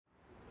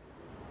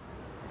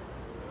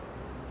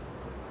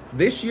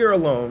This year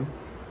alone,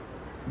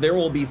 there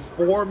will be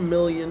 4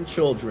 million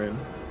children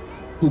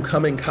who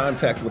come in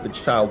contact with the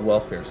child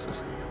welfare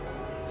system.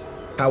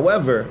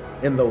 However,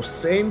 in those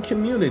same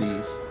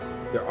communities,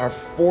 there are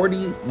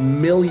 40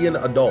 million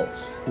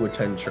adults who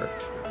attend church.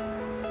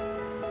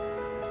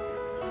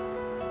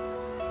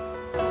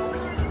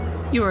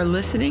 You are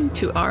listening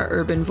to Our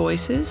Urban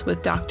Voices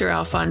with Dr.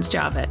 Alphonse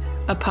Javed,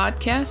 a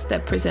podcast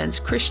that presents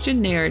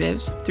Christian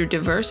narratives through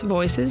diverse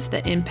voices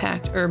that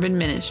impact urban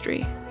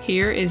ministry.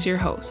 Here is your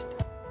host.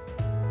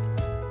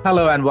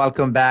 Hello and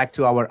welcome back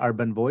to Our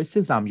Urban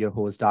Voices. I'm your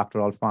host, Dr.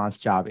 Alphonse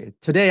Javed.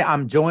 Today,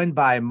 I'm joined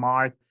by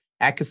Mark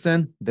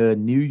Atkinson, the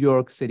New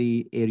York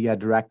City Area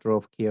Director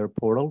of Care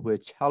Portal,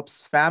 which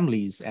helps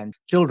families and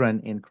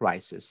children in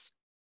crisis.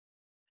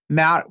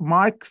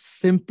 Mark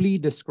simply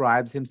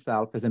describes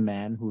himself as a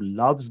man who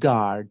loves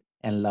God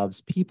and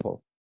loves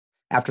people.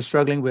 After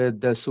struggling with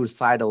the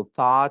suicidal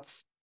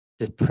thoughts,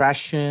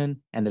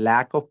 depression, and the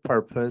lack of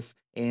purpose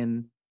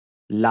in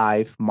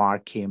life,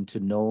 Mark came to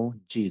know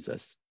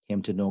Jesus,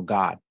 came to know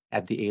God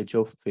at the age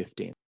of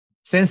 15.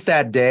 Since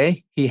that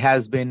day, he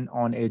has been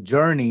on a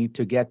journey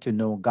to get to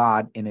know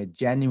God in a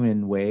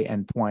genuine way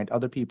and point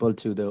other people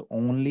to the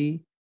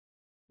only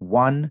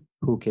one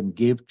who can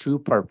give true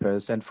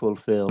purpose and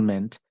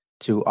fulfillment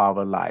to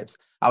our lives.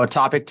 Our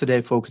topic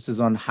today focuses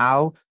on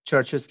how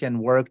churches can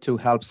work to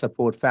help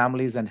support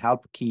families and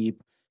help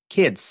keep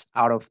kids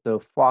out of the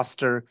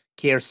foster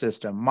care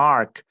system.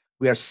 Mark,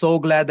 we are so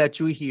glad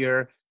that you're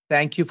here.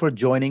 Thank you for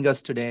joining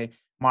us today.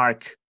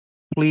 Mark,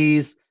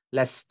 please,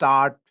 let's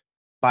start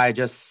by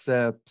just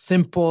a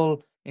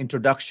simple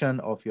introduction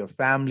of your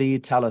family.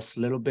 Tell us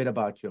a little bit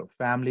about your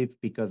family,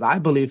 because I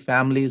believe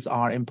families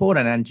are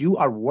important and you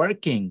are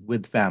working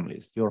with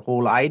families. Your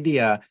whole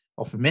idea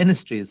of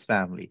ministry is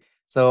family.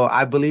 So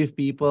I believe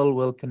people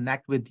will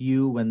connect with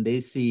you when they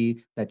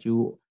see that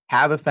you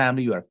have a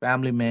family, you are a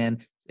family man.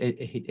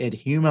 It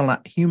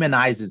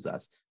humanizes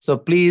us. So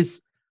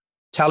please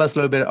tell us a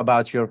little bit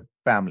about your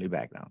family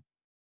background.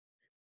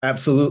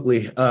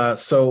 Absolutely.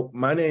 So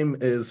my name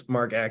is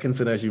Mark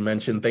Atkinson, as you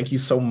mentioned. Thank you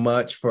so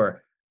much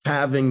for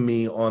having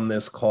me on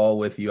this call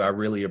with you. I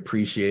really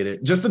appreciate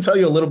it. Just to tell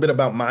you a little bit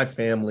about my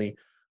family,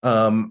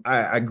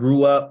 I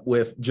grew up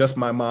with just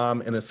my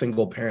mom in a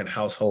single parent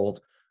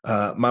household.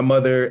 My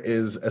mother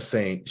is a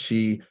saint.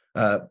 She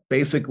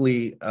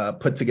basically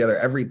put together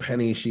every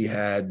penny she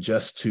had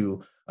just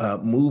to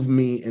move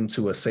me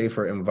into a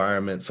safer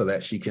environment so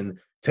that she can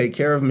take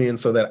care of me and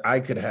so that I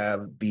could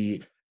have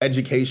the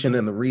education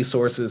and the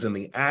resources and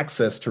the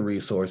access to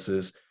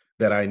resources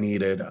that I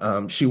needed.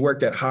 She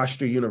worked at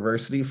Hofstra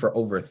University for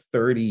over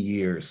 30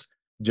 years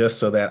just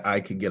so that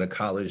I could get a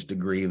college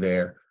degree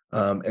there.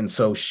 And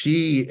so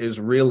she is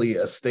really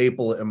a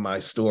staple in my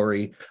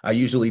story. I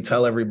usually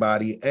tell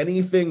everybody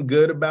anything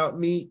good about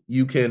me,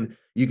 you can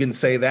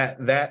say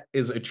that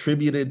is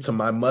attributed to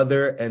my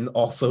mother and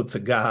also to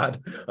God.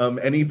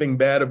 Anything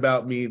bad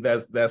about me,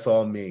 that's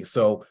all me.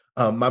 So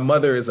my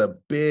mother is a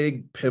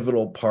big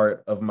pivotal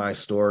part of my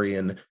story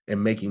and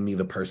making me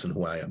the person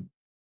who I am.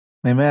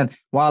 Amen.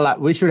 Well,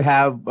 we should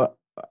have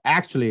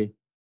actually,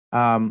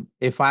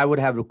 if I would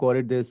have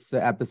recorded this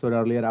episode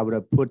earlier, I would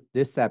have put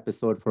this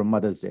episode for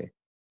Mother's Day.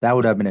 That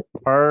would have been a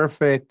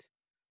perfect,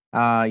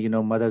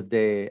 Mother's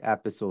Day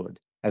episode,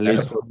 at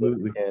least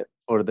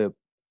for the,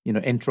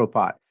 intro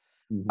part.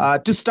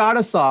 Mm-hmm. To start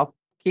us off,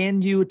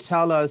 can you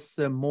tell us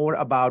more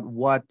about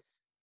what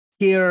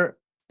Care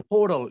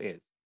Portal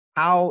is,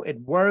 how it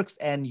works,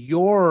 and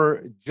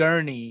your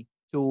journey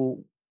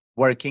to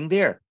working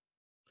there?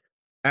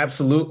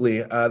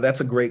 Absolutely.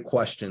 That's a great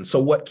question. So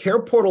what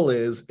Care Portal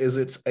is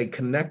it's a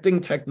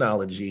connecting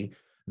technology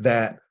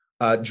that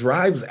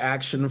drives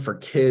action for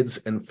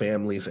kids and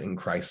families in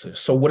crisis.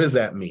 So what does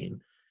that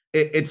mean?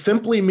 It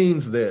simply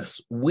means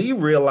this. We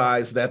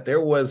realized that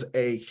there was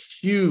a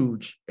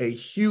huge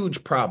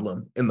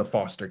problem in the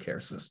foster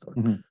care system,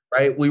 mm-hmm.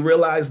 right? We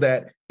realized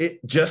that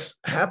it just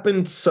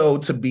happened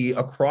to be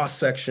a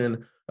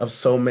cross-section of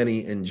so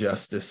many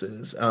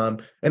injustices.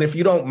 And if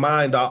you don't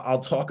mind, I'll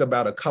talk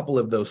about a couple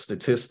of those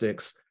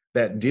statistics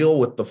that deal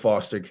with the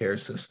foster care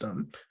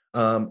system.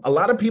 A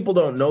lot of people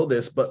don't know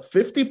this, but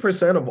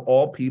 50% of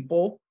all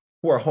people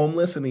who are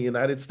homeless in the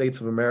United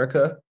States of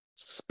America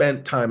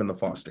spent time in the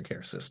foster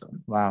care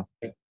system. Wow.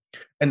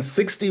 And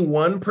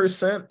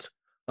 61%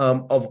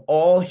 of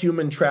all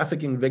human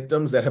trafficking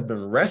victims that have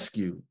been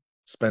rescued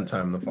spent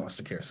time in the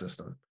foster care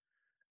system.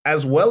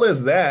 As well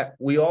as that,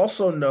 we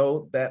also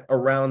know that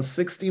around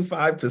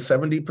 65 to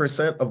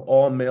 70% of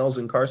all males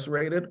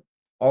incarcerated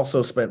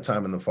also spent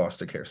time in the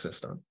foster care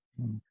system.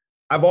 Mm-hmm.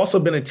 I've also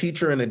been a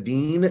teacher and a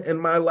dean in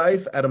my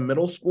life at a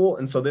middle school.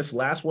 And so this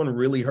last one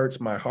really hurts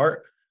my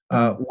heart,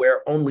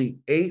 where only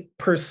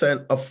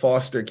 8% of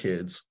foster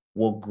kids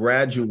will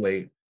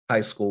graduate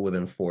high school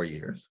within 4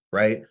 years,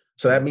 right?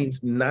 So that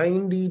means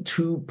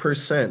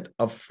 92%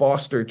 of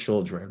foster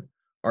children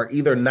are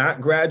either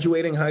not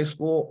graduating high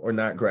school or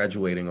not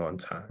graduating on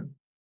time.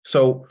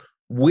 So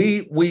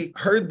we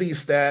heard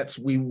these stats,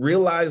 we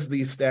realized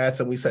these stats,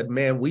 and we said,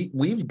 man,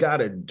 we've got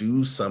to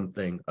do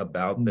something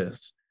about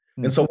this.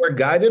 And so we're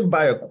guided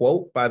by a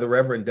quote by the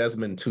Reverend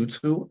Desmond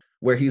Tutu,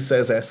 where he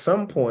says, at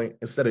some point,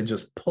 instead of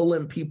just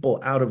pulling people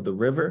out of the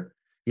river,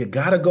 you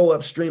got to go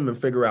upstream and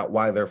figure out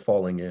why they're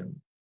falling in.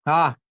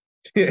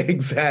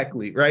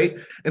 Exactly, right?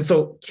 And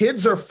so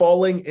kids are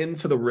falling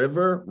into the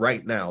river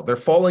right now. They're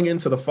falling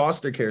into the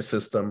foster care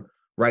system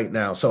right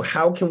now. So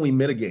how can we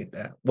mitigate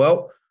that?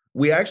 Well,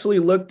 we actually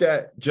looked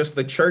at just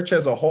the church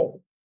as a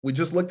whole. We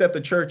just looked at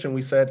the church and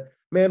we said,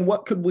 man,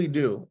 what could we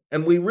do?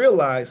 And we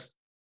realized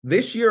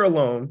this year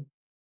alone,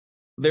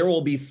 there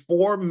will be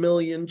 4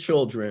 million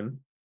children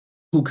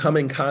who come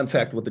in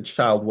contact with the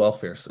child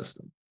welfare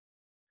system.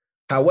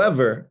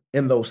 However,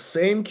 in those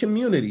same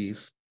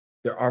communities,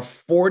 there are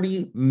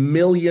 40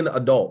 million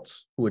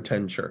adults who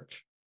attend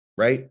church,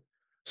 right?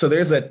 So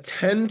there's a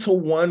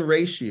 10-to-1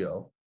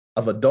 ratio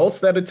of adults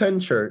that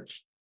attend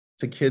church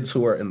to kids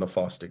who are in the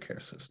foster care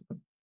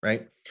system,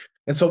 right?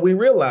 And so we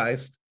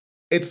realized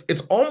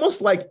it's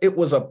almost like it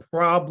was a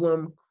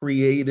problem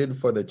created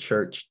for the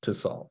church to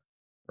solve,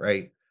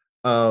 right?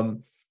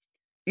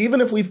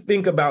 Even if we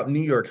think about New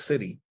York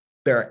City,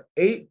 there are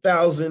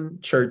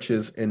 8,000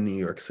 churches in New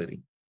York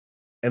City.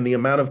 And the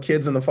amount of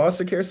kids in the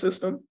foster care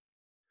system,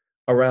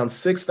 around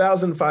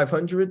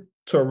 6,500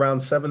 to around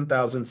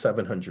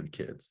 7,700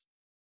 kids.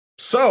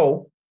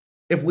 So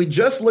if we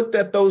just looked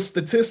at those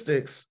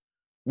statistics,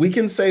 we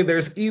can say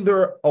there's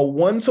either a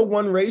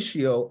 1-to-1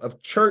 ratio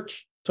of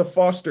church to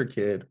foster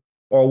kid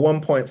or a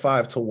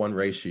 1.5-to-1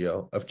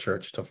 ratio of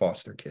church to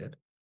foster kid.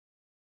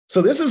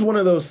 So this is one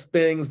of those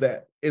things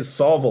that is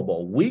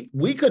solvable.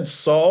 We could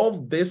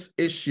solve this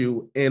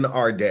issue in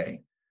our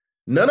day.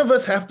 None of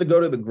us have to go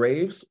to the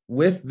graves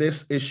with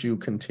this issue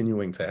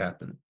continuing to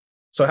happen.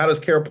 So how does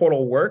Care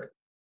Portal work?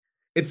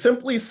 It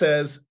simply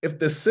says, if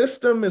the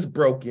system is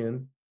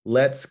broken,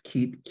 let's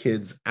keep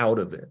kids out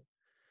of it.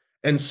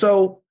 And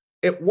so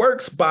it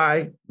works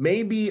by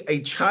maybe a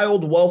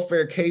child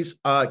welfare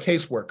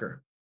caseworker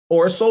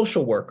or a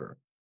social worker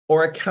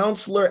or a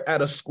counselor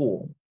at a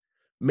school.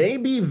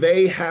 Maybe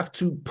they have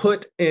to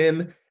put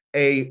in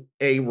a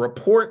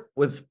report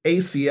with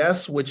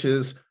ACS, which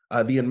is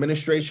the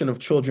Administration of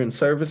Children's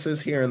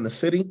Services here in the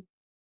city.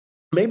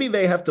 Maybe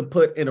they have to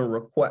put in a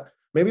request.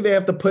 Maybe they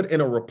have to put in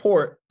a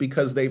report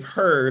because they've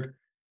heard,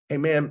 hey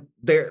man,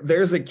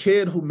 there's a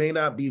kid who may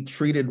not be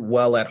treated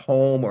well at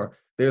home, or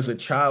there's a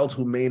child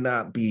who may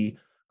not be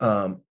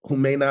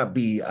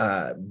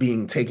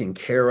being taken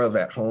care of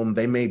at home.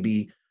 They may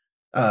be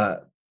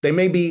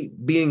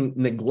being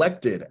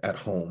neglected at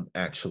home,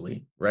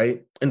 actually,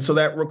 right? And so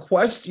that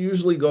request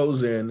usually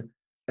goes in,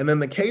 and then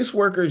the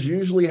caseworkers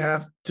usually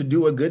have to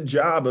do a good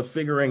job of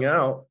figuring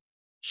out,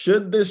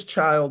 should this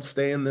child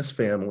stay in this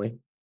family,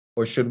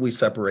 or should we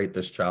separate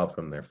this child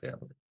from their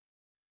family?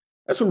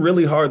 That's a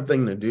really hard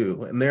thing to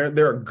do. And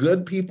there are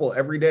good people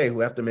every day who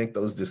have to make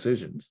those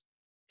decisions.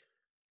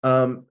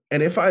 And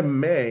if I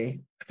may,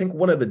 I think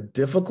one of the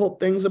difficult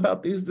things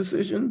about these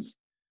decisions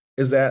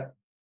is that,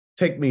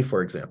 take me,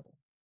 for example.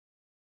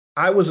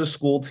 I was a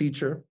school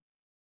teacher.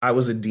 I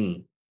was a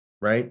dean,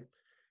 right?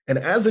 And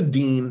as a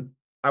dean,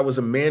 I was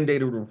a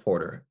mandated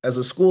reporter. As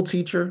a school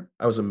teacher,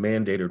 I was a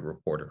mandated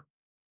reporter.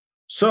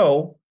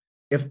 So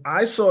if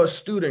I saw a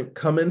student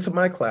come into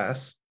my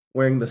class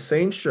wearing the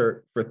same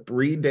shirt for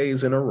 3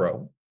 days in a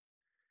row,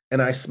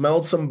 and I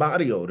smelled some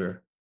body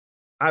odor,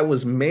 I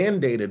was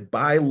mandated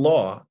by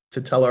law to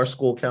tell our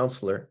school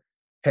counselor,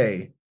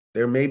 hey,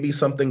 there may be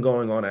something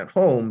going on at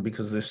home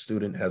because this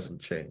student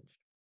hasn't changed,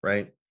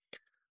 right?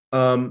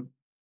 The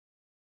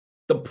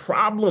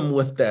problem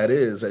with that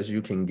is, as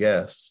you can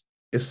guess,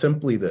 is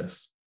simply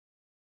this.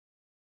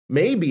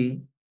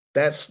 Maybe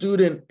that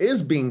student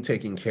is being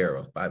taken care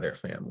of by their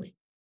family.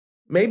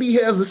 Maybe he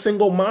has a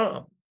single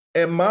mom,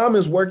 and mom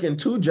is working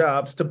 2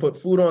 jobs to put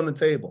food on the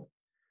table.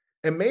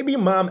 And maybe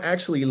mom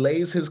actually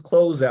lays his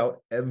clothes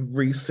out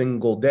every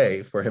single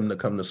day for him to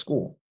come to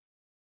school.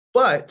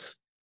 But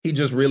he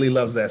just really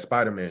loves that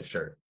Spider-Man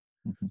shirt.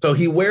 So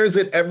he wears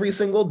it every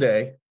single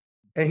day,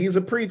 and he's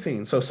a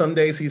preteen. So some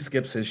days he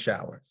skips his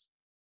showers.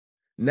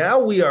 Now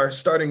we are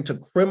starting to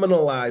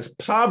criminalize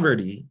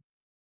poverty,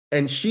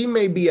 and she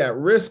may be at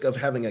risk of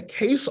having a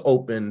case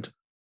opened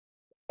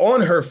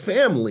on her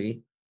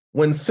family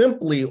when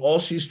simply all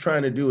she's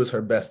trying to do is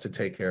her best to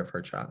take care of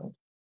her child.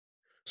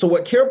 So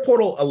what Care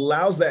Portal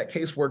allows that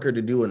caseworker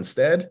to do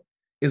instead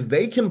is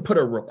they can put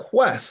a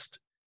request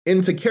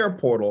into Care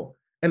Portal,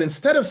 and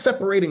instead of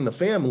separating the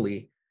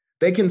family,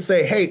 they can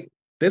say, hey,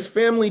 this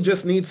family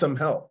just needs some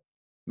help.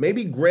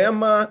 Maybe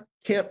grandma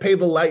can't pay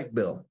the light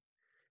bill,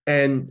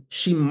 and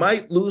she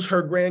might lose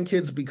her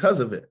grandkids because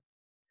of it.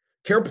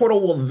 Care Portal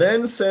will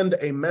then send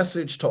a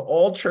message to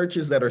all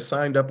churches that are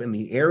signed up in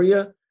the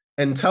area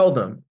and tell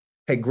them,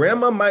 hey,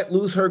 grandma might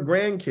lose her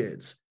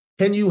grandkids.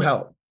 Can you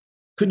help?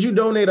 Could you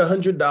donate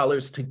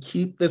 $100 to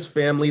keep this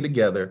family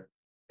together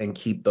and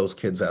keep those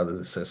kids out of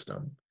the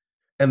system?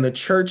 And the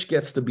church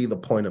gets to be the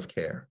point of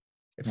care.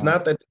 It's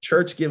not that the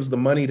church gives the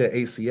money to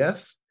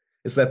ACS.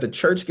 It's that the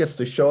church gets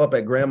to show up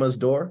at grandma's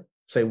door,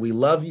 say, we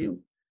love you,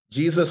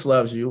 Jesus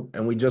loves you,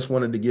 and we just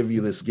wanted to give you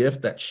this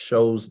gift that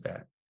shows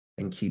that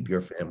and keep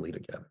your family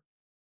together.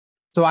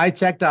 So I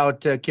checked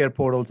out Care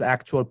Portal's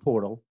actual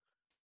portal,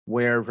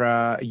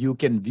 where you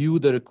can view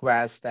the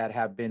requests that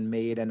have been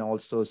made and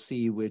also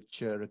see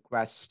which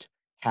requests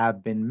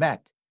have been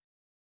met.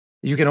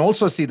 You can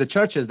also see the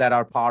churches that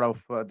are part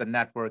of the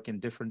network in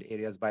different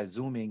areas by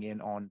zooming in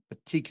on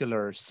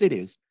particular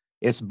cities.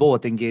 It's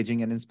both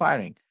engaging and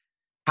inspiring.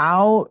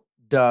 How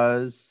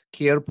does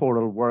Care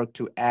Portal work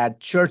to add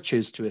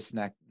churches to its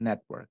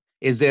network?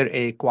 Is there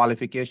a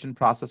qualification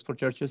process for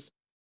churches?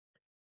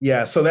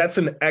 Yeah, so that's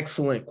an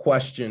excellent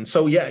question.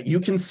 So yeah, you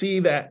can see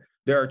that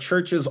there are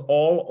churches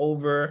all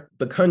over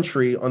the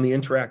country on the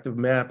interactive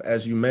map,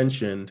 as you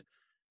mentioned.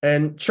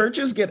 And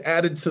churches get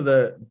added to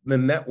the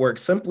network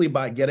simply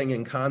by getting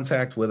in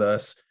contact with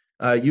us.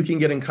 You can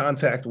get in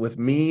contact with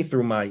me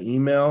through my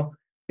email.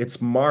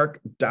 It's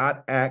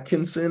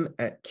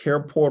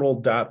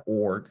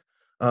mark.atkinson@careportal.org.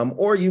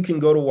 Or you can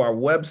go to our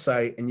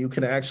website and you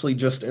can actually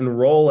just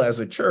enroll as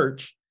a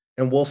church,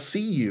 and we'll see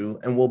you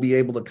and we'll be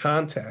able to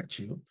contact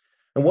you.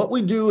 And what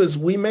we do is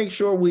we make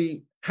sure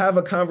we have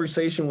a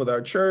conversation with our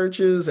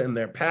churches and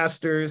their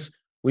pastors.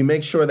 We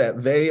make sure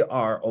that they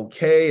are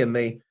okay and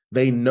they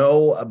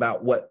know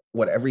about what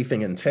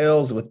everything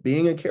entails with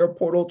being a Care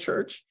Portal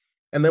church.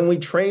 And then we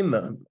train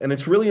them. And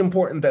it's really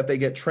important that they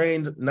get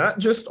trained not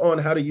just on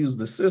how to use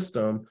the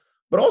system,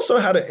 but also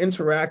how to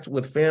interact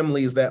with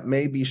families that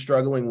may be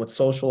struggling with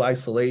social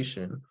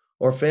isolation,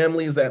 or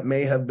families that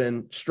may have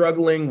been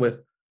struggling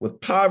with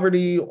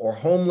poverty or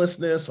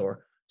homelessness,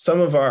 or some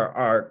of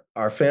our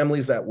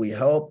families that we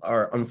help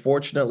are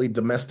unfortunately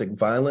domestic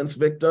violence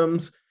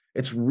victims.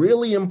 It's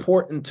really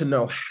important to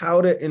know how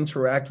to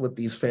interact with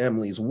these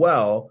families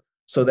well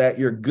so that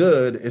your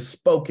good is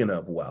spoken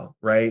of well,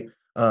 right?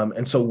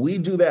 And so we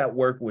do that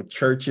work with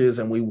churches,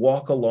 and we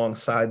walk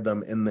alongside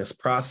them in this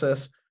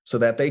process so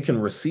that they can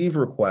receive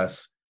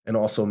requests and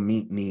also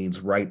meet needs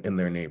right in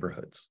their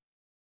neighborhoods.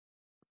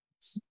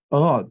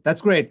 Oh,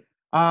 that's great.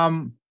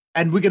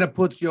 And we're going to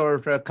put your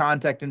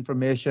contact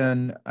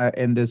information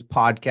in this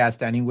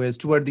podcast anyways.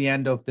 Toward the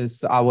end of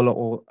this, I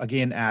will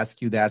again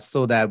ask you that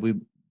so that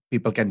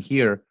people can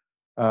hear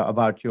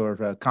about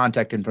your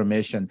contact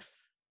information.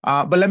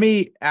 But let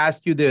me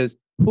ask you this.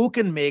 Who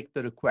can make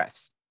the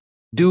requests?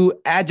 Do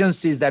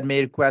agencies that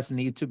make requests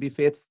need to be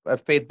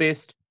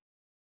faith-based?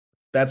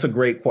 That's a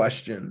great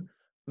question.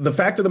 The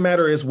fact of the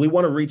matter is we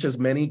want to reach as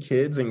many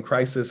kids in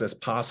crisis as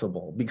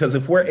possible, because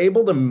if we're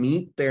able to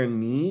meet their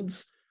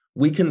needs,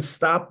 we can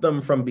stop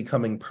them from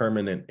becoming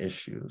permanent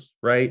issues,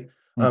 right?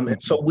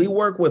 And so we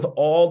work with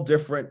all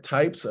different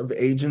types of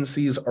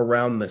agencies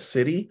around the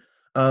city,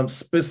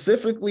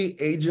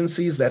 specifically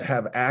agencies that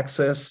have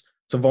access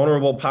to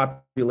vulnerable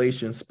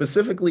populations,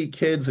 specifically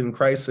kids in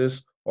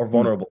crisis or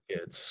vulnerable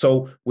kids.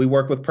 So we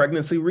work with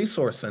pregnancy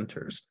resource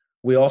centers.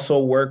 We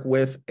also work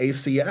with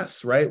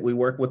ACS, right? We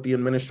work with the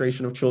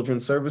Administration of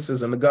Children's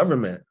Services and the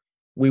government.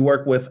 We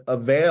work with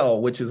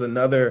Avail, which is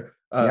another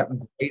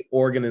great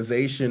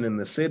organization in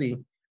the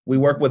city. We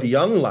work with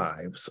Young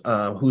Lives,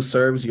 who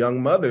serves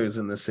young mothers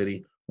in the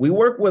city. We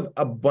work with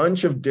a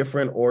bunch of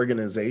different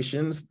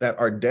organizations that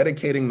are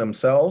dedicating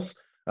themselves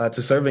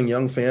to serving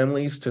young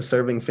families, to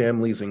serving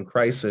families in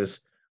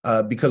crisis,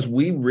 because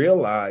we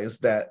realize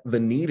that the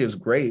need is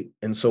great.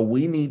 And so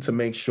we need to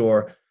make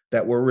sure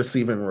that we're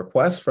receiving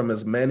requests from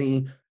as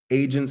many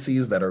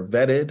agencies that are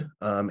vetted,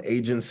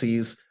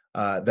 agencies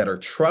that are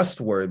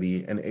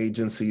trustworthy, and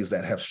agencies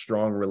that have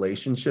strong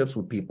relationships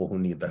with people who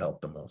need the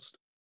help the most.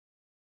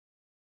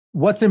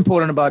 What's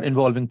important about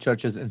involving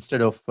churches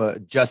instead of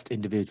just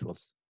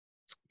individuals?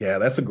 Yeah,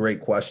 that's a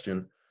great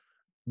question.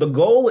 The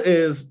goal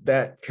is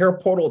that Care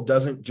Portal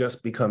doesn't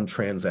just become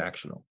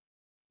transactional.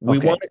 We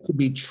want it to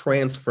be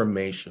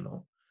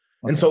transformational.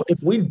 And so if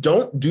we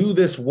don't do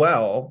this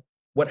well,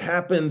 what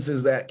happens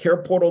is that Care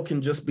Portal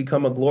can just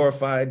become a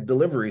glorified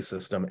delivery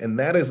system, and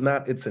that is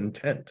not its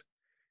intent.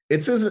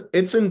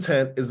 Its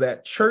intent is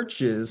that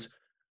churches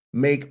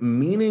make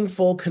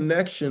meaningful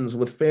connections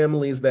with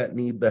families that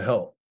need the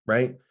help,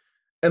 right?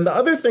 And the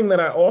other thing that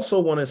I also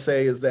want to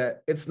say is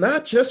that it's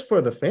not just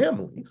for the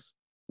families.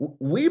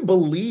 We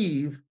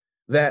believe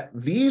that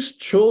these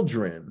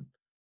children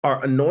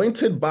are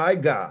anointed by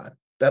God,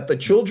 that the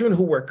children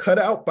who were cut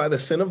out by the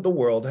sin of the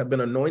world have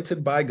been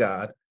anointed by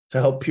God to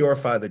help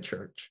purify the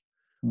church.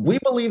 We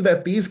believe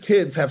that these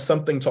kids have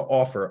something to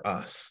offer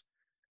us,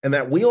 and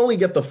that we only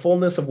get the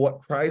fullness of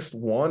what Christ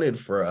wanted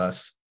for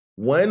us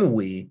when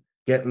we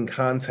get in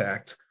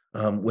contact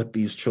with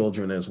these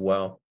children as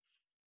well.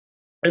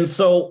 And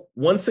so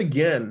once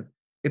again,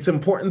 it's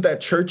important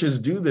that churches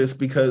do this,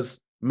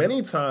 because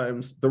many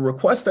times the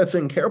request that's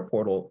in Care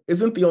Portal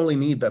isn't the only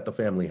need that the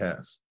family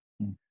has.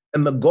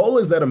 And the goal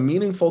is that a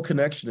meaningful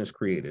connection is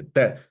created,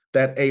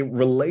 that a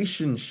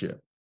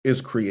relationship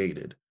is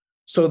created,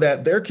 so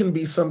that there can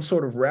be some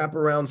sort of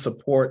wraparound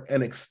support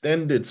and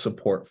extended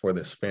support for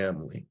this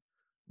family.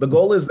 The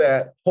goal is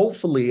that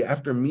hopefully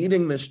after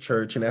meeting this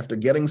church and after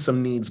getting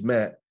some needs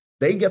met,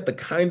 they get the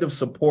kind of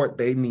support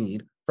they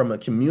need from a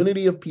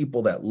community of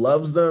people that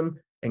loves them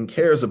and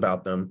cares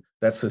about them,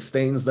 that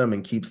sustains them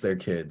and keeps their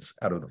kids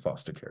out of the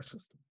foster care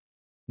system.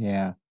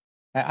 Yeah,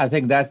 I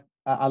think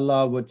I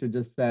love what you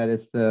just said.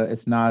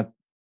 It's not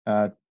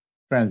uh,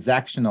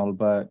 transactional,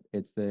 but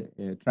it's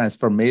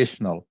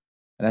transformational,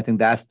 and I think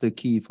that's the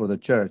key for the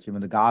church.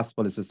 Even the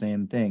gospel is the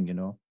same thing.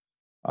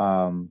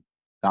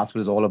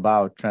 Gospel is all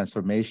about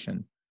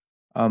transformation.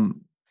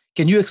 Um,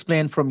 can you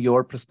explain from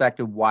your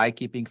perspective why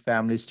keeping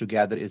families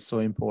together is so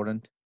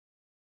important?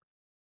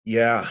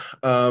 Yeah,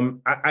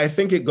 I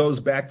think it goes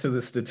back to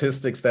the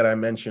statistics that I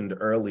mentioned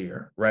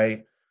earlier,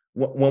 right?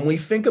 When we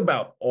think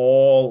about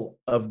all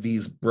of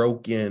these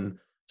broken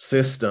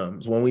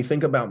systems, when we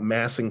think about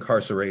mass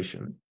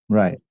incarceration,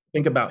 Right.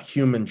 think about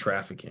human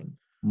trafficking,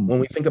 Mm. when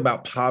we think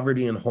about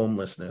poverty and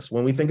homelessness,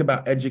 when we think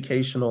about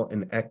educational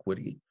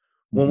inequity,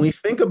 when Mhm. we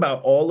think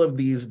about all of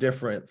these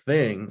different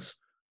things,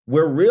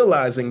 we're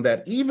realizing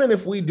that even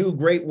if we do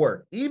great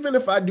work, even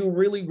if I do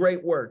really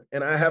great work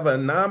and I have a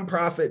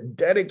nonprofit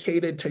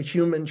dedicated to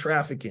human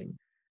trafficking,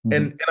 Mhm.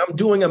 and I'm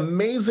doing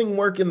amazing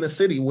work in the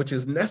city, which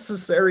is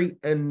necessary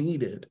and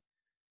needed,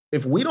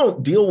 if we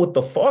don't deal with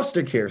the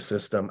foster care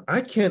system,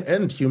 I can't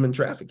end human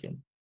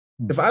trafficking.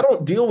 If I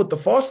don't deal with the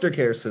foster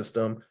care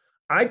system,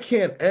 I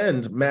can't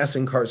end mass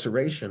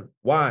incarceration.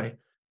 Why?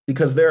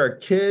 Because there are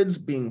kids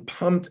being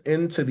pumped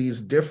into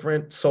these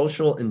different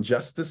social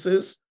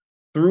injustices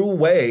through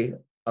way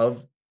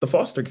of the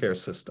foster care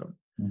system.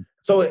 Mhm.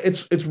 So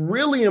it's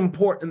really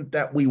important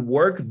that we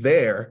work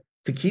there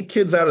to keep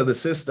kids out of the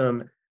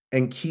system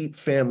and keep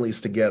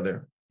families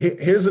together.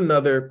 Here's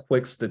another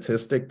quick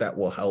statistic that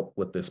will help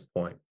with this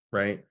point,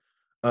 right?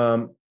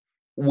 Um,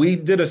 we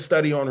did a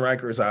study on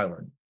Rikers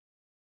Island.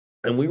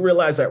 And we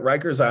realized that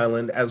Rikers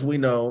Island, as we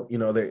know,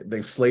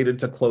 they've slated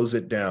to close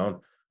it down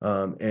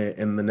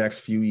in the next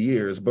few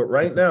years. But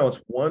right now,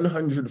 it's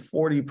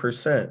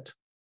 140%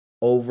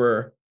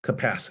 over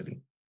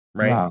capacity,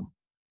 right? Wow.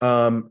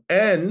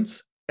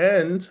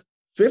 And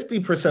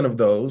 50% of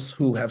those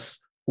who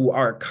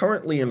are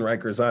currently in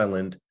Rikers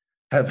Island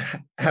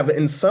have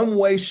in some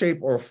way, shape,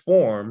 or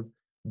form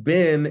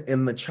been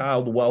in the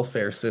child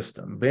welfare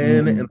system,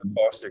 been in the Mhm.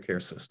 foster care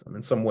system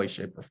in some way,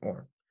 shape, or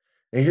form.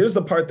 And here's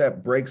the part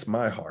that breaks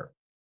my heart.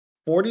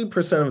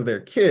 40% of their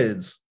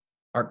kids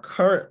are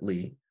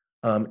currently,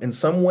 in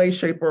some way,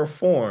 shape, or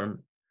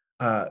form,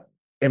 uh,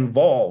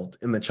 involved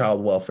in the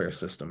child welfare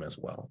system as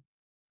well.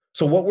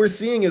 So what we're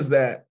seeing is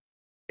that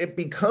it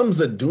becomes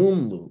a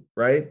doom loop,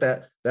 right?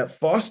 That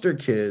foster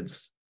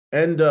kids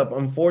end up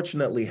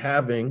unfortunately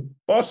having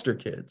foster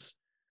kids,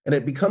 and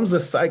it becomes a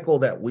cycle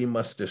that we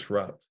must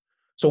disrupt.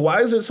 So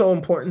why is it so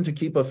important to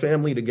keep a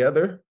family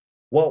together?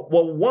 Well,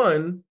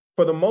 one,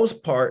 for the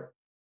most part,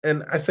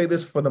 and I say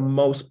this for the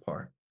most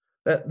part,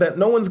 that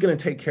no one's going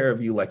to take care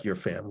of you like your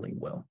family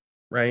will,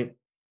 right?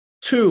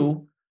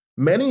 Two,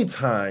 many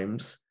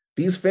times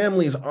these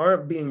families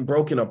aren't being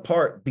broken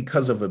apart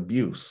because of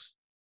abuse.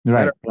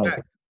 Matter Right. of Right.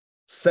 fact,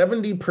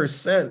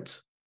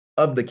 70%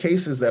 of the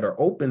cases that are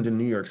opened in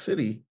New York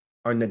City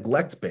are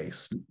neglect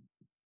based.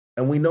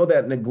 And we know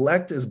that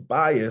neglect is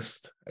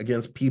biased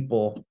against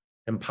people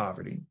in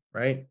poverty,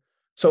 right?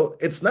 So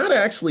it's not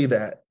actually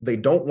that they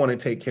don't want to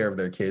take care of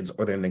their kids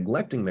or they're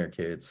neglecting their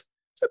kids.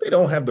 It's that they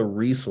don't have the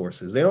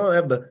resources. They don't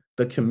have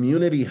the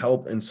community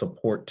help and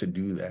support to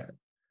do that.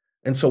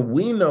 And so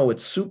we know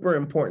it's super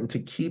important to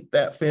keep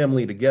that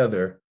family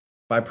together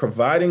by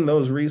providing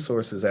those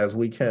resources as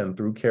we can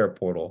through Care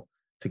Portal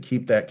to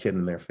keep that kid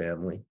in their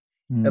family.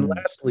 And Mm.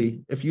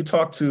 lastly, if you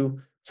talk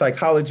to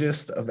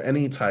psychologists of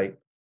any type,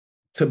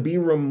 to be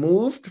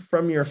removed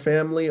from your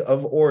family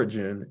of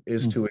origin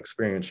is Mm. to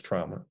experience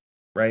trauma,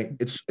 right?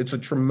 It's a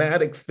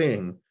traumatic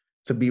thing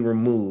to be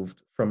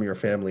removed from your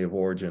family of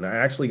origin. I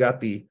actually got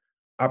the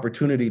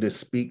opportunity to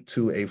speak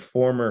to a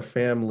former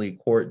family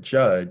court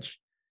judge,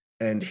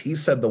 and he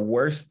said the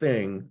worst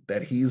thing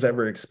that he's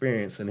ever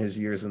experienced in his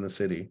years in the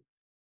city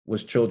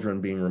was children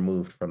being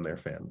removed from their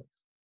families,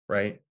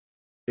 right?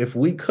 If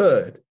we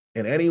could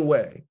in any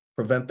way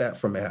prevent that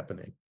from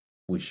happening,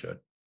 we should.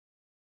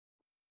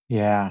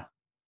 Yeah.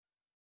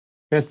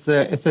 It's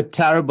a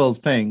terrible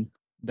thing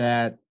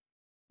that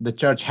the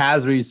church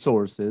has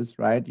resources,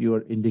 right?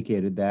 You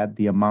indicated that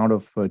the amount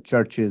of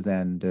churches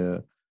and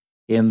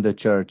in the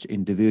church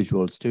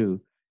individuals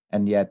too,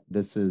 and yet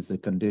this is a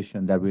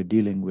condition that we're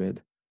dealing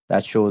with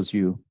that shows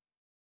you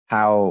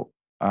how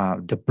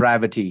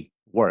depravity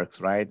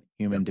works, right?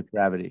 Human Yep.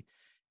 depravity.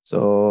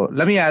 So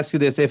let me ask you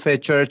this: if a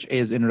church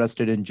is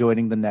interested in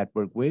joining the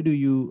network, where do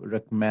you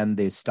recommend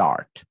they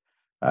start?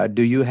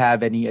 Do you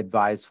have any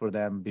advice for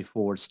them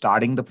before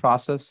starting the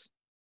process?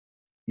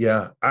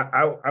 Yeah,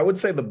 I would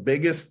say the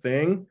biggest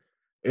thing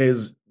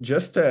is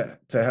just to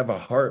have a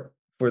heart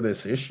for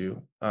this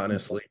issue,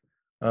 honestly.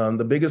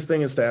 The biggest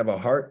thing is to have a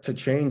heart to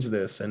change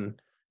this.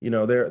 And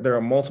there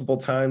are multiple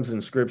times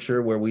in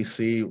scripture where we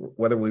see,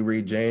 whether we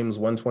read James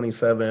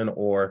 1:27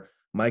 or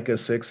Micah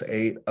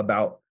 6:8,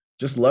 about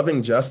just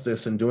loving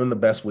justice and doing the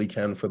best we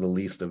can for the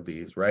least of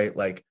these, right?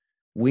 Like,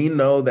 we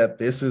know that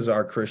this is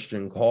our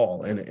Christian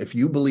call. And if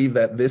you believe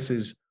that this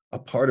is a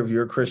part of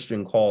your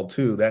Christian call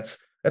too, that's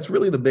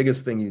really the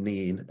biggest thing you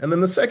need. And then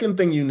the second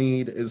thing you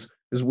need is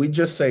we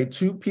just say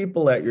two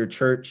people at your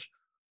church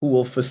who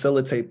will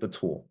facilitate the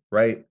tool,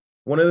 right?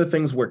 one of the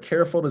things we're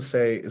careful to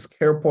say is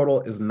Care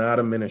Portal is not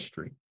a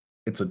ministry.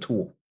 It's a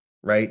tool,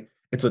 right?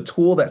 It's a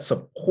tool that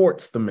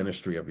supports the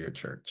ministry of your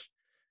church.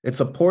 It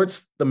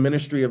supports the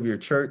ministry of your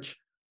church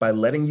by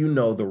letting you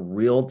know the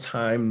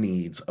real-time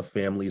needs of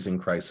families in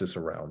crisis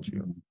around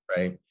you,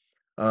 right?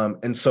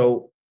 And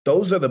so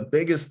those are the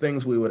biggest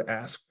things we would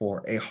ask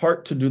for: a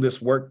heart to do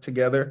this work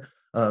together,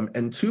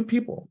 and two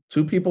people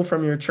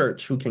from your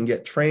church who can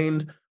get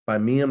trained by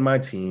me and my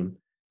team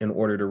in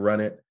order to run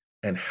it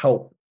and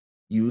help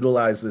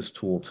utilize this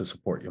tool to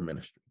support your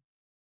ministry.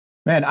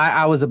 Man,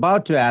 I was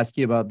about to ask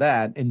you about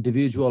that.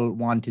 Individual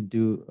wanted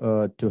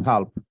to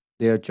help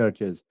their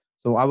churches.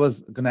 So I was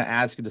going to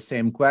ask you the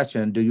same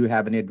question. Do you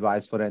have any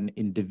advice for an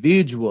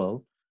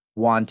individual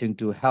wanting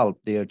to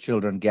help their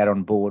children get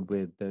on board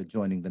with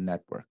joining the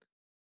network?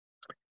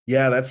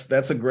 Yeah,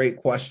 that's a great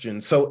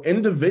question. So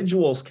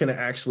individuals can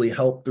actually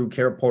help through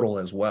Care Portal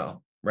as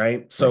well,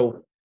 right?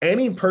 So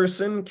any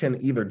person can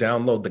either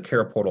download the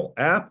Care Portal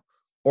app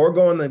or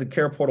go on the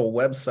Care Portal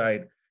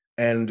website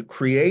and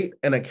create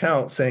an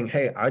account saying,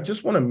 hey, I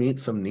just want to meet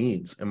some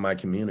needs in my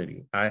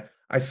community.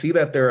 I see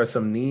that there are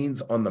some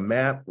needs on the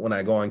map when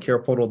I go on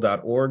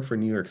careportal.org for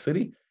New York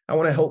City. I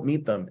want to help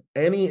meet them.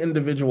 Any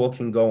individual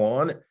can go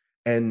on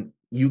and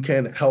you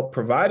can help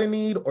provide a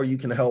need, or you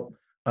can help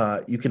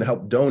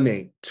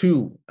donate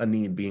to a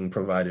need being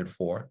provided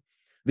for.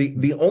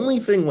 The only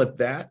thing with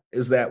that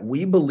is that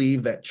we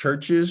believe that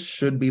churches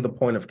should be the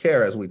point of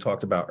care, as we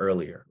talked about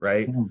earlier,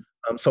 right?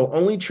 So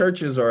only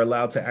churches are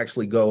allowed to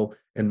actually go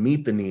and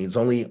meet the needs.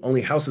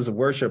 Only houses of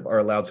worship are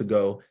allowed to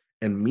go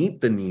and meet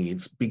the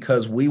needs,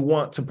 because we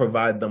want to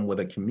provide them with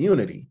a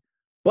community.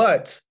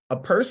 But a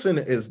person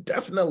is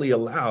definitely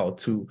allowed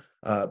to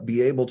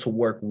be able to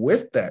work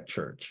with that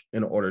church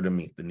in order to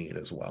meet the need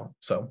as well.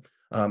 So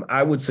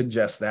I would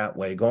suggest that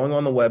way, going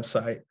on the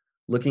website,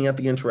 looking at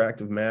the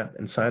interactive map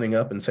and signing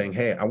up and saying,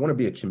 hey, I want to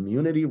be a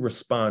community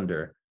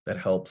responder that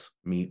helps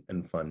meet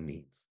and fund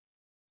needs.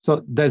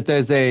 So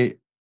there's a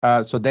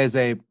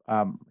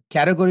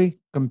category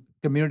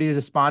community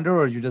responder,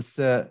 or you just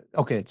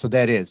okay? So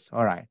there is.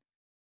 All right.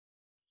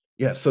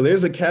 Yeah. So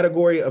there's a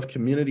category of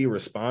community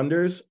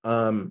responders,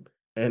 and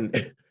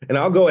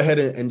I'll go ahead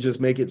and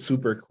just make it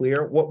super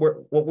clear. What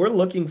we're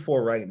looking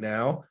for right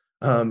now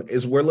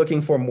is we're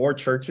looking for more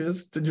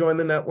churches to join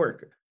the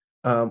network.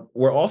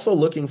 We're also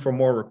looking for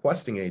more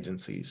requesting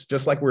agencies,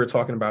 just like we were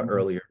talking about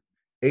earlier,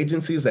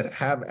 agencies that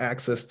have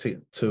access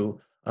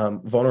to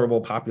vulnerable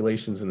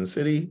populations in the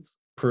city,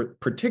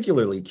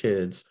 particularly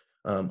kids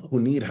who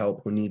need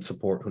help, who need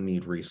support, who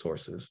need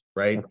resources,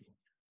 right?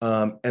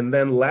 And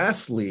then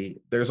lastly,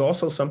 there's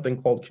also something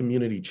called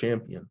community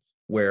champions,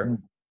 where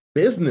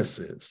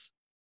businesses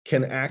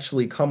can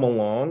actually come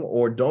along,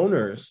 or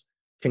donors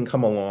can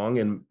come along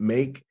and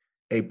make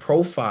an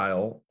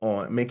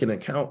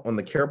account on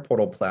the Care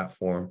Portal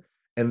platform,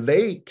 and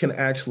they can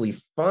actually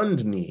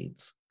fund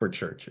needs for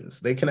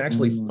churches. They can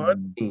actually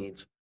fund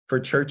needs for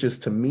churches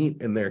to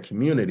meet in their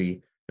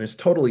community, and it's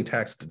totally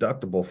tax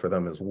deductible for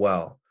them as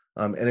well.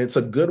 And it's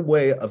a good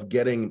way of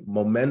getting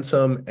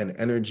momentum and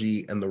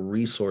energy and the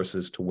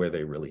resources to where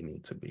they really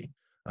need to be,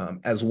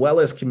 as well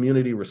as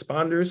community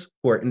responders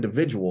who are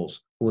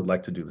individuals who would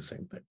like to do the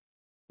same thing.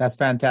 That's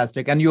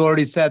fantastic. And you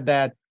already said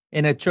that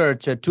in a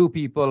church, two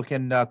people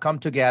can come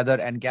together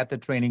and get the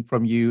training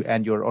from you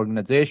and your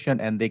organization,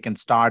 and they can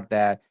start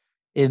that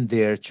in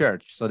their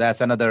church. So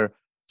that's another,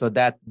 so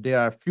that there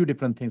are a few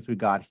different things we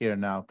got here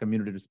now: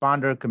 community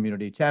responder,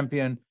 community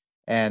champion,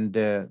 and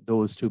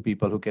those two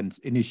people who can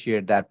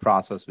initiate that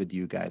process with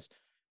you guys.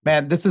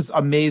 Man, this is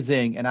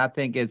amazing. And I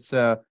think it's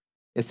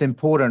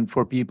important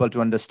for people to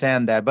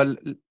understand that. But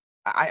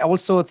I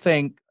also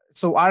think,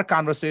 so our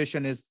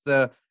conversation is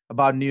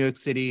about New York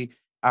City,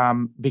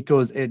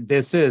 because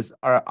this is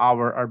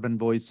our urban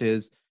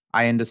voices.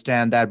 I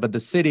understand that, but the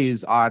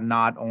cities are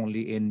not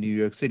only in New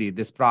York City.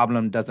 This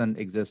problem doesn't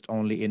exist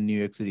only in New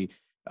York City.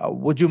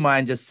 Would you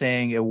mind just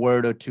saying a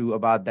word or two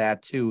about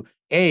that too?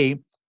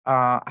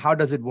 How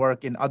does it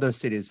work in other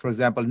cities? For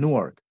example,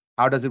 Newark.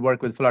 How does it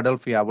work with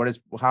Philadelphia?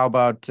 How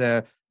about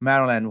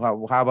Maryland?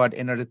 How about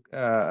inner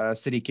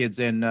city kids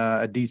in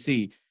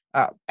DC?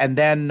 And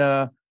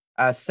then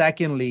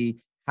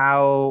secondly,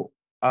 how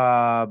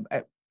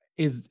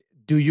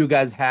do you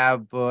guys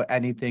have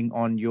anything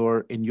on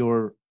in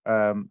your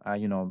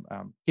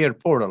Care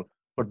Portal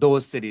for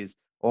those cities?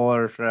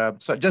 Or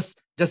so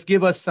just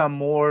give us some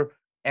more.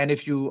 And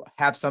if you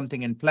have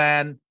something in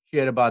plan,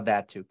 share about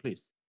that too,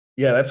 please.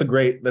 Yeah, that's a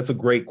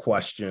great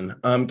question.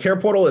 Care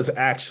Portal is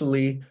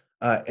actually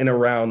in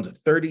around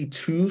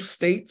 32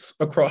 states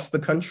across the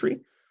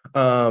country.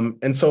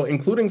 And so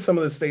including some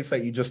of the states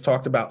that you just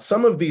talked about.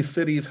 Some of these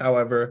cities,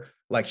 however,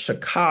 like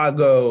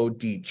Chicago,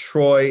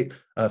 Detroit,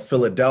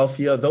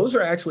 Philadelphia, those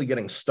are actually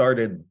getting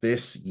started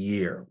this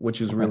year,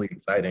 which is really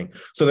exciting.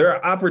 So there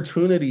are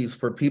opportunities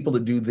for people to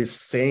do this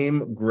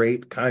same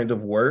great kind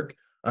of work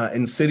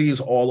in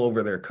cities all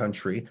over their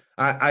country.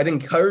 I'd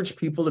encourage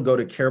people to go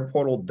to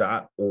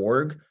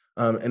careportal.org.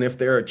 And if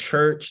they're a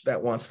church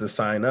that wants to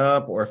sign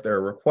up, or if they're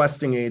a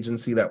requesting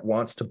agency that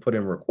wants to put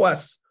in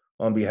requests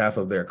on behalf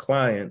of their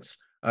clients,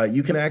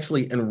 you can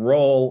actually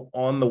enroll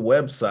on the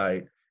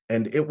website,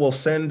 and it will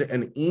send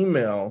an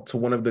email to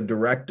one of the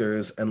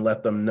directors and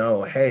let them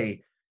know,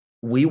 hey,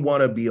 we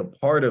want to be a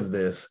part of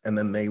this, and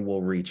then they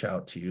will reach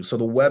out to you. So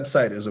the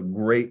website is a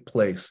great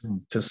place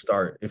to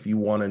start if you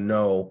want to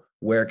know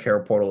where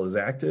Care Portal is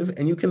active.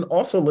 And you can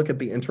also look at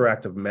the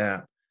interactive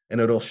map,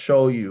 and it'll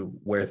show you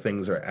where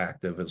things are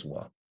active as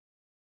well.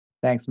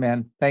 Thanks,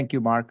 man. Thank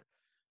you, Mark.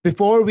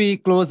 Before we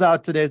close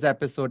out today's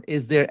episode,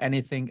 is there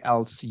anything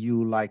else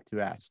you like to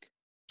ask?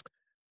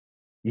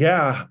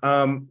 Yeah.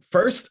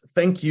 First,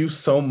 thank you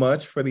so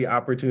much for the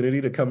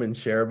opportunity to come and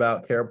share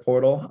about Care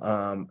Portal.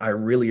 I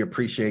really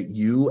appreciate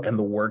you and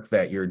the work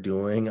that you're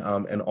doing,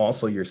 and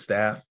also your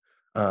staff.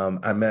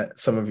 I met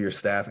some of your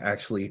staff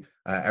actually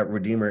at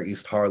Redeemer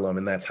East Harlem,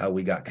 and that's how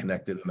we got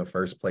connected in the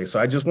first place. So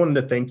I just wanted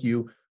to thank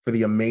you for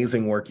the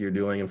amazing work you're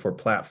doing and for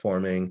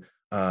platforming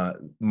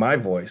my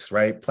voice,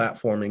 right?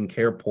 Platforming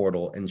Care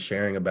Portal and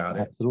sharing about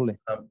it. Absolutely.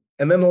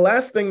 And then the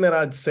last thing that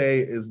I'd say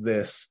is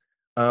this.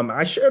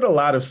 I shared a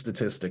lot of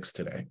statistics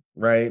today,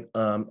 right?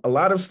 A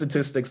lot of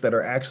statistics that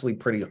are actually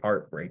pretty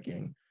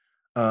heartbreaking.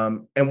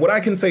 And what I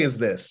can say is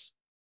this: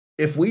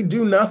 if we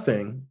do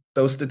nothing,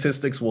 those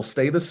statistics will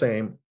stay the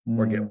same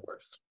or get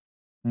worse.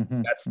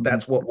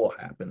 That's what will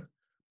happen.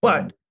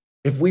 But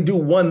if we do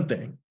one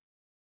thing,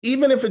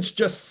 even if it's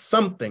just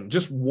something,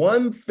 just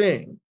one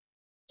thing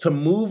to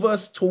move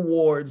us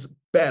towards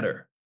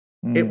better,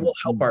 it will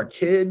help our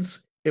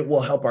kids, it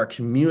will help our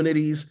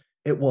communities,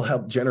 it will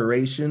help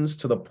generations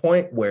to the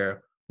point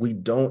where we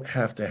don't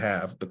have to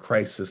have the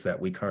crisis that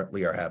we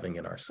currently are having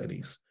in our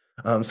cities.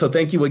 So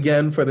thank you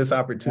again for this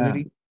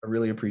opportunity. I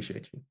really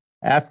appreciate you.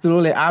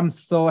 Absolutely. I'm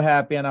so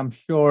happy, and I'm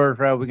sure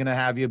we're going to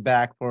have you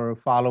back for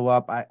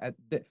follow-up.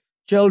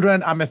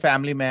 Children, I'm a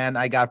family man.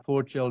 I got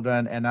 4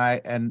 children,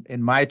 and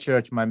in my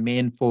church, my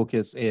main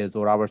focus is,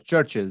 or our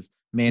church's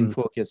main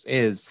focus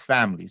is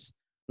families.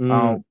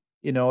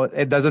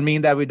 It doesn't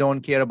mean that we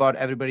don't care about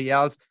everybody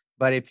else,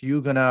 but if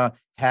you're going to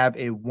have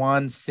a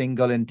one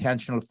single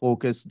intentional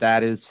focus,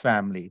 that is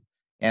family.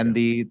 And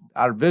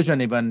our vision,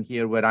 even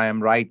here where I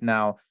am right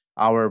now,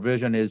 our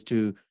vision is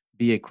to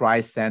be a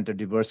Christ-centered,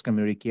 diverse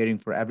community caring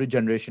for every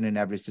generation in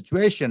every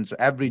situation. So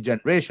every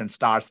generation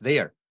starts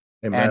there.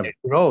 Amen. And it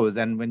grows.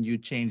 And when you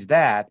change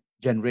that,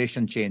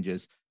 generation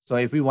changes. So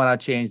if we want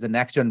to change the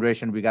next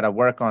generation, we got to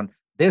work on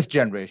this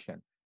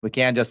generation. We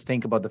can't just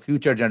think about the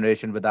future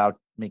generation without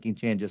making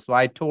changes. So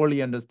I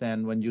totally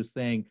understand when you're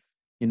saying,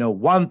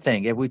 one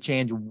thing, if we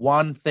change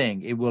one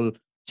thing, it will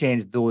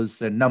change those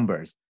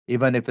numbers.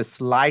 Even if it's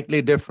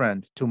slightly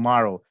different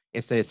tomorrow,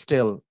 it's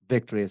still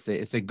victory.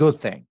 It's a good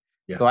thing.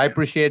 Yeah. So I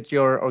appreciate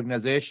your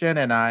organization,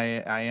 and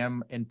I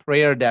am in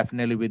prayer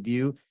definitely with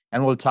you,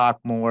 and we'll talk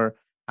more.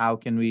 How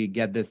can we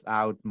get this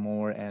out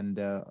more and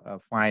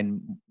find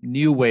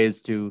new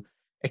ways to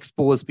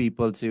expose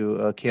people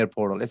to Care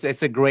Portal?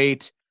 It's a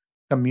great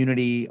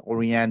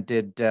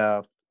community-oriented,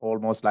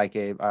 almost like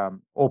a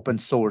open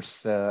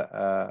source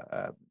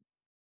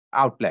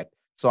outlet.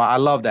 So I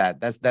love that.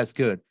 That's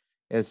good.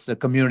 It's a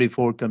community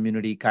for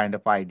community kind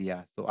of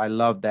idea. So I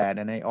love that.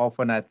 And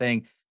I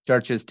think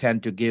churches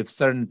tend to give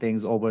certain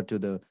things over to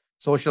the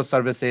social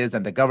services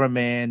and the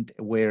government,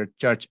 where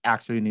church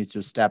actually needs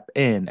to step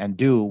in and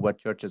do what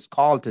church is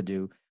called to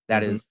do.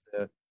 That is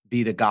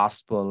be the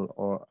gospel,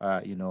 or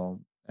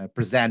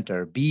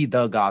presenter, be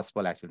the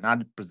gospel, actually,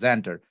 not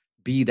presenter,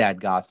 be that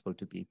gospel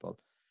to people.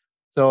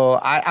 So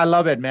I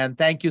love it, man.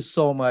 Thank you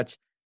so much.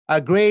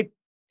 Great.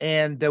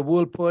 And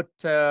we'll put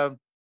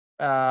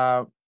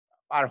our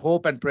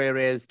hope and prayer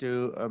is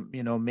to,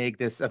 make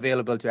this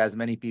available to as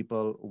many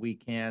people we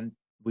can.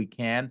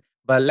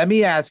 But let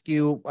me ask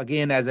you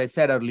again, as I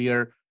said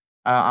earlier,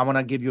 I want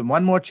to give you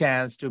one more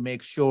chance to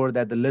make sure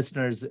that the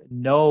listeners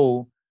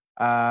know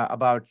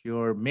about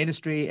your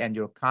ministry and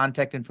your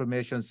contact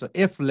information. So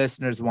if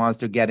listeners wants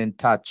to get in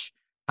touch,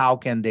 how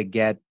can they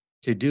get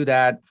to do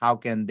that? How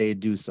can they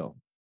do so?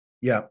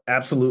 Yeah,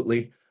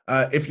 absolutely.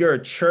 If you're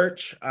a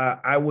church,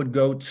 I would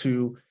go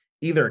to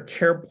either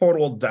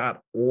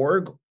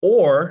careportal.org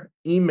or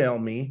email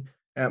me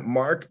at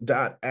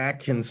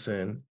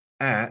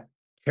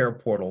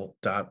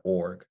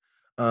mark.atkinson@careportal.org.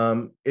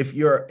 If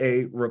you're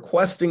a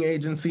requesting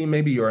agency,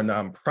 maybe you're a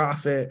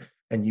nonprofit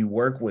and you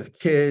work with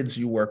kids,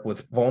 you work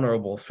with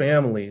vulnerable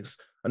families,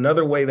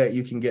 another way that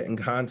you can get in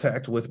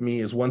contact with me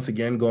is, once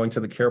again, going to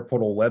the Care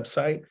Portal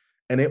website,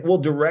 and it will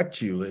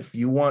direct you. If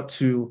you want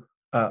to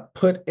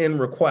put in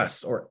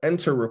requests or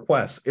enter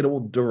requests, it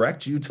will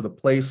direct you to the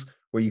place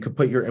where you could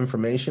put your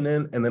information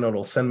in, and then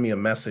it'll send me a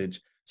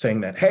message saying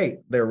that, hey,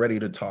 they're ready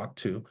to talk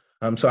to.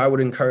 So I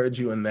would encourage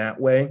you in that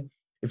way.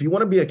 If you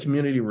want to be a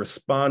community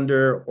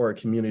responder or a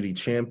community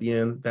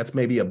champion, that's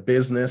maybe a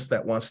business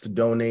that wants to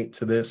donate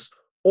to this,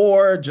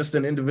 or just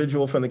an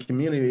individual from the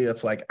community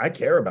that's like, I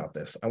care about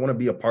this, I want to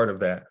be a part of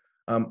that.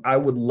 I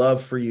would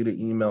love for you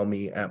to email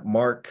me at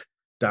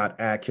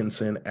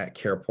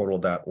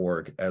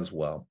mark.atkinson@careportal.org as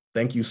well.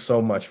 Thank you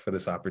so much for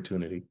this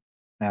opportunity.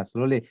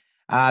 Absolutely.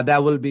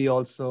 That will be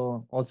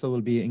also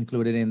will be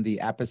included in the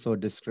episode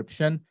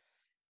description.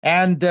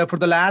 And for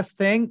the last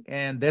thing,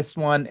 and this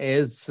one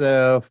is,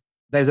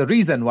 there's a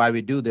reason why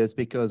we do this,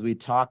 because we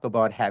talk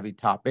about heavy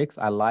topics.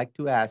 I like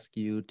to ask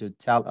you to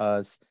tell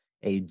us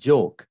a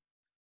joke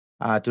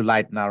to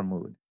lighten our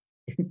mood.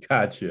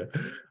 Gotcha.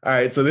 All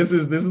right. So this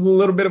is a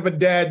little bit of a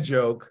dad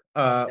joke,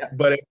 Yeah.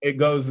 but it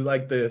goes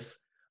like this.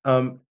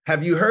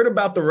 Have you heard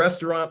about the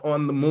restaurant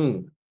on the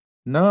moon?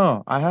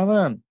 No, I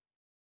haven't.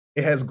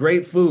 It has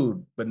great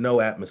food, but no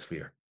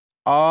atmosphere.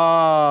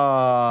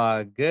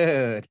 Oh,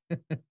 good.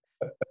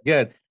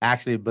 Good.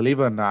 Actually, believe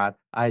it or not,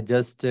 I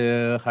just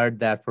heard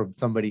that from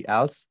somebody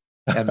else.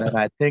 And then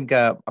I think,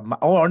 no,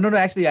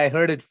 actually, I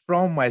heard it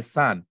from my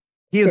son.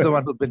 He's the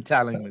one who's been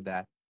telling me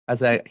that. I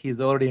said,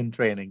 he's already in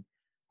training.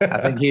 I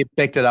think he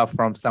picked it up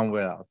from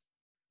somewhere else.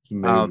 It's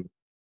amazing.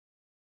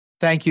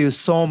 Thank you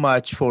so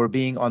much for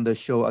being on the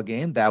show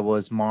again. That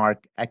was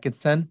Mark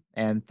Atkinson.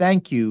 And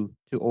thank you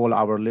to all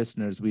our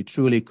listeners. We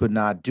truly could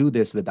not do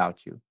this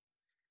without you.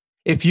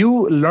 If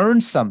you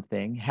learned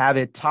something, have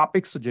a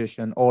topic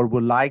suggestion, or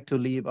would like to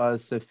leave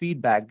us a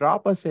feedback,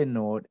 drop us a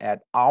note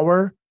at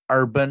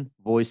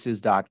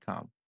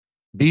oururbanvoices.com.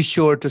 Be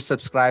sure to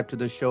subscribe to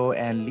the show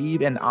and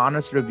leave an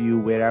honest review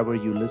wherever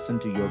you listen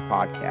to your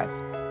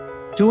podcast.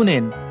 Tune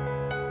in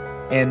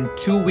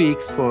 2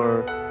 weeks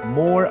for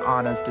more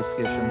honest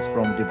discussions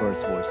from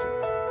diverse voices.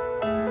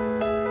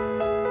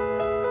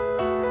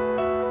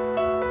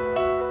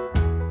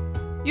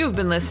 You've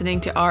been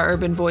listening to Our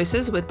Urban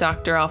Voices with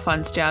Dr.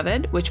 Alphonse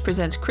Javed, which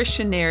presents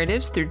Christian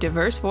narratives through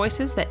diverse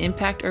voices that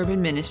impact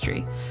urban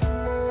ministry.